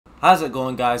How's it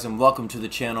going, guys, and welcome to the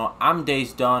channel. I'm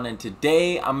Days Dawn, and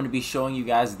today I'm going to be showing you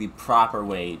guys the proper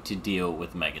way to deal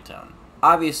with Megaton.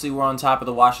 Obviously, we're on top of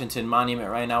the Washington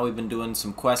Monument right now. We've been doing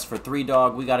some quests for Three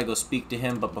Dog. We got to go speak to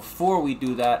him, but before we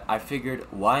do that, I figured,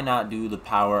 why not do the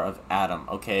power of Adam?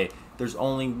 Okay, there's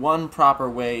only one proper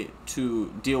way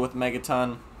to deal with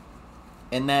Megaton,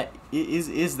 and that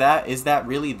is that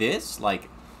really this? Like,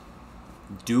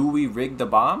 do we rig the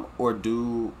bomb, or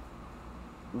do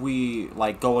we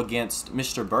like go against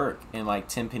Mr. Burke and like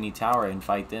Tenpenny Tower and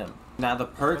fight them? Now, the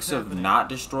perks of not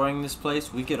destroying this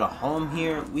place: we get a home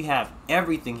here, we have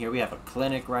everything here, we have a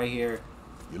clinic right here,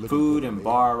 food and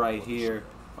bar right here.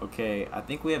 Okay, I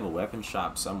think we have a weapon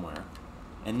shop somewhere,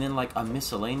 and then like a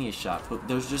miscellaneous shop, but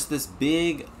there's just this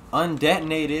big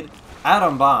undetonated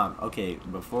atom bomb. Okay,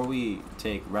 before we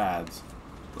take Rads,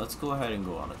 let's go ahead and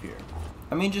go on up here.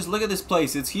 I mean, just look at this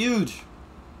place, it's huge.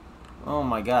 Oh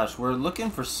my gosh, we're looking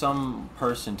for some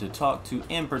person to talk to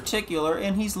in particular,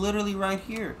 and he's literally right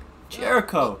here.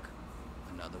 Jericho.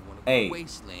 Hey,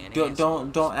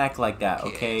 don't act like that,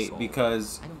 okay?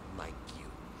 Because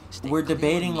we're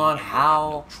debating on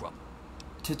how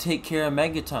to take care of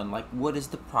Megaton. Like, what is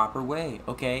the proper way,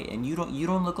 okay? And you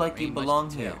don't look like you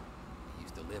belong here.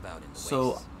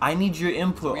 So I need your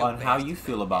input on how you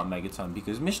feel about Megaton,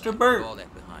 because Mr.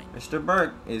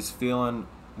 Burke is feeling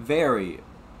very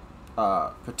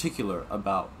particular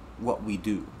about what we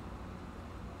do.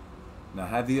 Now,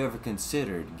 have you ever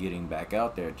considered getting back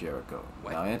out there, Jericho?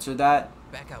 Now answer that.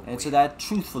 Answer that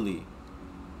truthfully.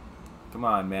 Come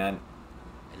on, man.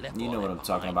 You know what I'm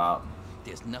talking about.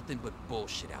 There's nothing but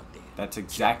bullshit out there. That's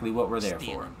exactly what we're there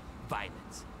for.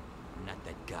 Violence. I'm not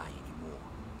that guy anymore.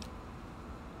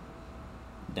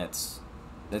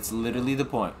 That's literally the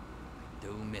point. I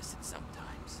do miss it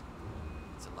sometimes.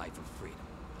 It's a life of freedom,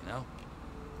 you know?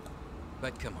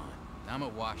 But come on, I'm a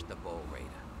wash the bowl raider.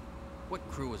 What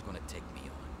crew is gonna take me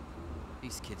on?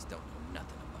 These kids don't know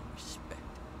nothing about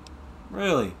respect.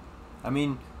 Really? I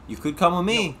mean, you could come with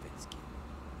me. No,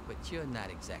 but you're not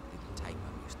exactly the type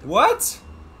I'm used to. What?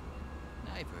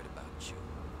 I've heard about you.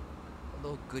 A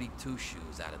little goody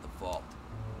two-shoes out of the vault.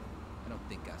 I don't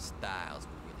think our styles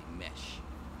would really mesh.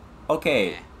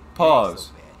 Okay, Nah, pause.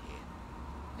 so bad here.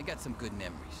 I got some good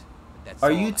memories. That's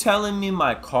Are you telling me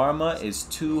my karma is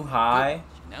too high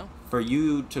for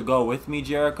you to go with me,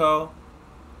 Jericho?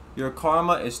 Your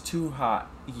karma is too high.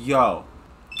 Yo.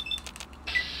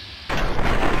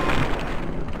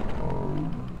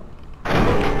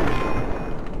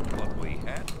 What we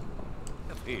had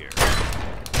here.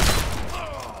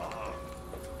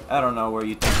 I don't know where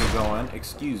you think you're going.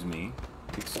 Excuse me.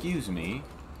 Excuse me.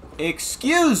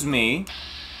 Excuse me.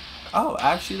 Oh,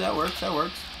 actually that works. That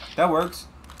works. That works.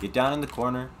 Get down in the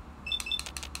corner.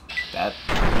 That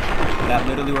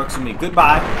literally works for me.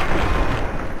 Goodbye.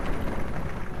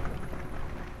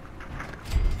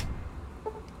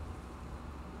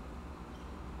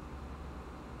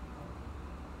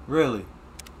 Really?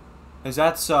 Is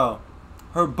that so?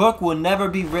 Her book will never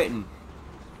be written.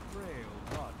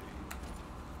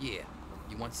 Yeah.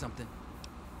 You want something?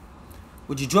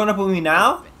 Would you join up with me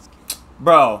now?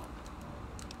 Bro.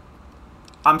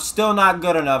 I'm still not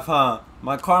good enough, huh?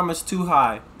 My karma's too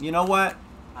high. You know what?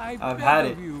 I've had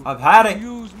it. I've had it.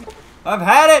 I've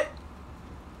had it.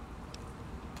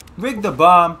 Rig the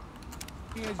bomb.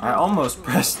 I almost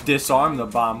pressed disarm the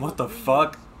bomb. What the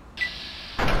fuck?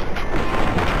 You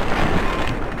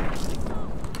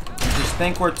just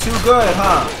think we're too good,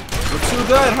 huh? We're too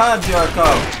good, huh, Jericho?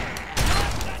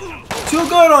 Too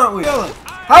good, aren't we?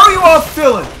 How are you all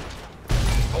feeling?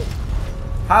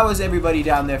 How is everybody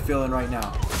down there feeling right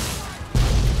now?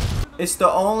 It's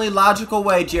the only logical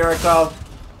way, Jericho.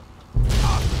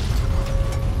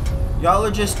 Y'all are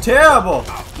just terrible.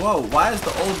 Whoa, why is the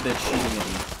old bitch shooting at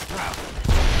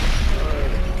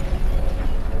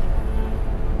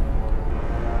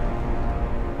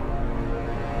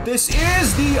me? This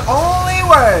is the only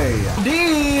way.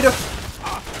 Indeed.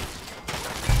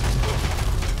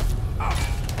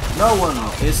 No one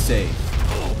is safe.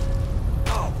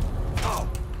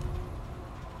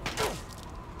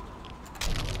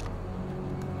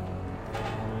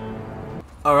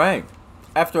 Alright,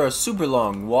 after a super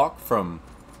long walk from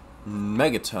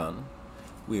Megaton,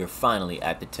 we are finally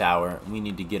at the tower. We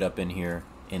need to get up in here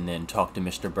and then talk to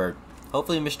Mr. Burke.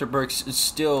 Hopefully Mr. Burke's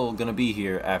still gonna be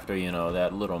here after, you know,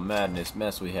 that little madness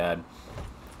mess we had.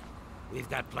 We've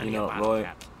got plenty of bottle Roy,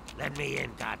 caps. Let me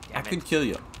in, goddammit. I could kill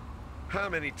you. How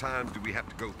many times do we have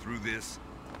to go through this?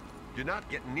 You're not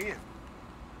getting in.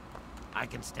 I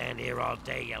can stand here all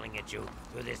day yelling at you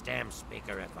through this damn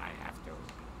speaker if I have to.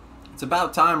 It's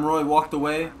about time Roy walked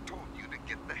away. I told you to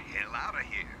get the hell out of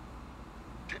here.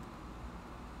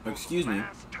 Excuse me.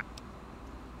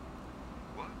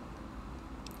 What?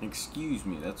 Excuse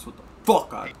me, that's what the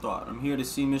fuck I thought. I'm here to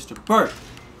see Mr. Burke.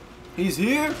 He's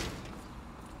here?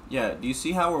 Yeah, do you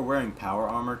see how we're wearing power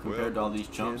armor compared to all these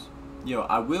chumps? Yo,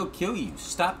 I will kill you.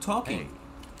 Stop talking.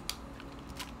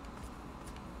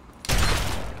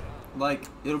 Like,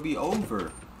 it'll be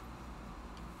over.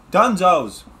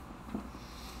 Dunzos!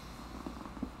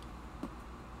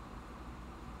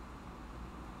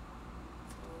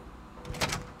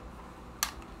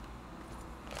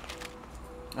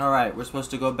 Alright, we're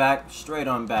supposed to go back, straight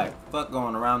on back. Fuck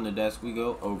going around the desk, we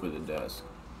go over the desk.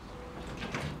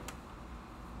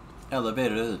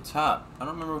 Elevator to the top. I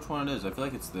don't remember which one it is. I feel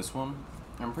like it's this one.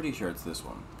 I'm pretty sure it's this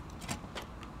one.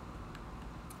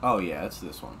 Oh yeah, it's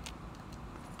this one.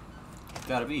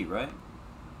 Gotta be, right?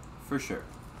 For sure.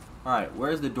 Alright,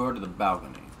 where's the door to the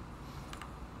balcony?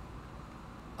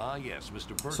 Ah, yes,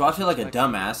 Mr. Burke. So I feel like a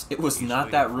dumbass. It was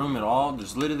not that room at all.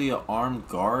 There's literally an armed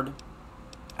guard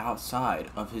outside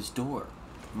of his door.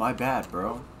 My bad,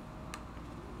 bro.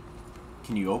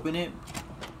 Can you open it?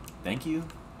 Thank you.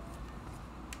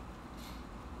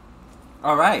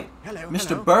 Alright. Hello, Mr.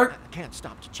 hello. Burke. I can't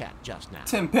stop to chat just now.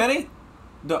 Tenpenny?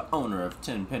 The owner of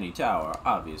Tenpenny Tower,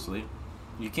 obviously.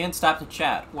 You can't stop to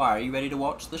chat. Why? Are you ready to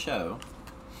watch the show?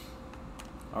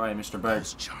 Alright, Mr. Burke.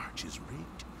 This charge is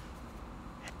rigged.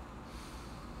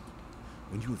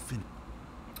 When you have finished.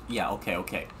 Yeah,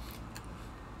 okay.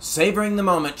 Savoring the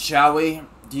moment, shall we?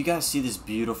 Do you guys see this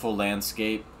beautiful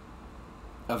landscape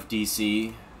of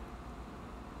DC?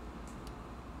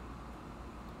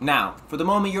 Now, for the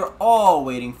moment you're all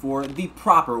waiting for, the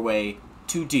proper way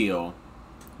to deal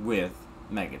with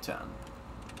Megaton.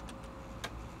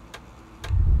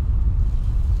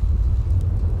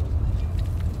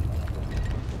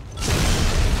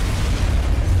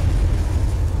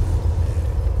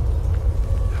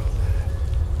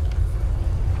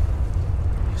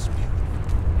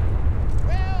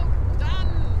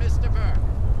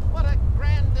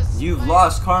 You've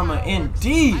lost karma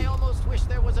indeed. I almost wish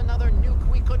there was another nuke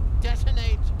we could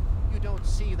detonate. You don't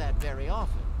see that very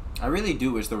often. I really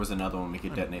do wish there was another one we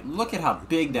could detonate. Look at how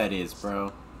big that is,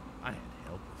 bro. I had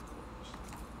help, of course.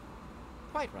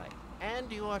 Quite right.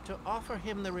 And you are to offer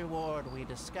him the reward we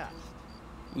discussed.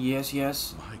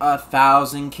 Yes. My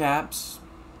 1,000 caps.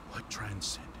 What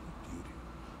transcendent beauty.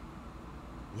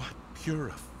 What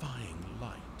purifying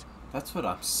light. That's what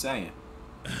I'm saying.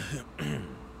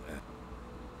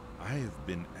 I have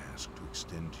been asked to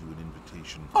extend to you an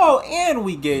invitation. Oh, and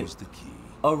we get Here's the key.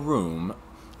 a room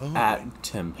Oh, at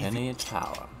Tenpenny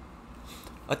Tower.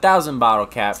 1,000 bottle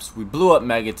caps. We blew up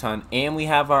Megaton, and we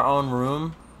have our own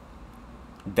room.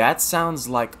 That sounds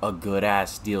like a good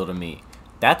ass deal to me.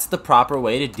 That's the proper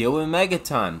way to deal with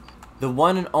Megaton. The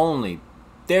one and only.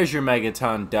 There's your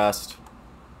Megaton dust.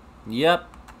 Yep.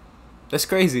 That's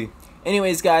crazy.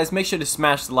 Anyways, guys, make sure to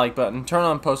smash the like button, turn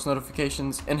on post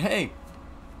notifications, and hey,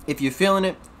 if you're feeling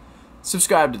it,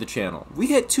 subscribe to the channel. We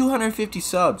hit 250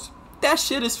 subs. That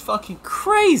shit is fucking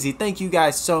crazy. Thank you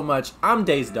guys so much. I'm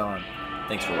Days Dawn.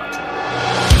 Thanks for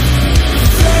watching.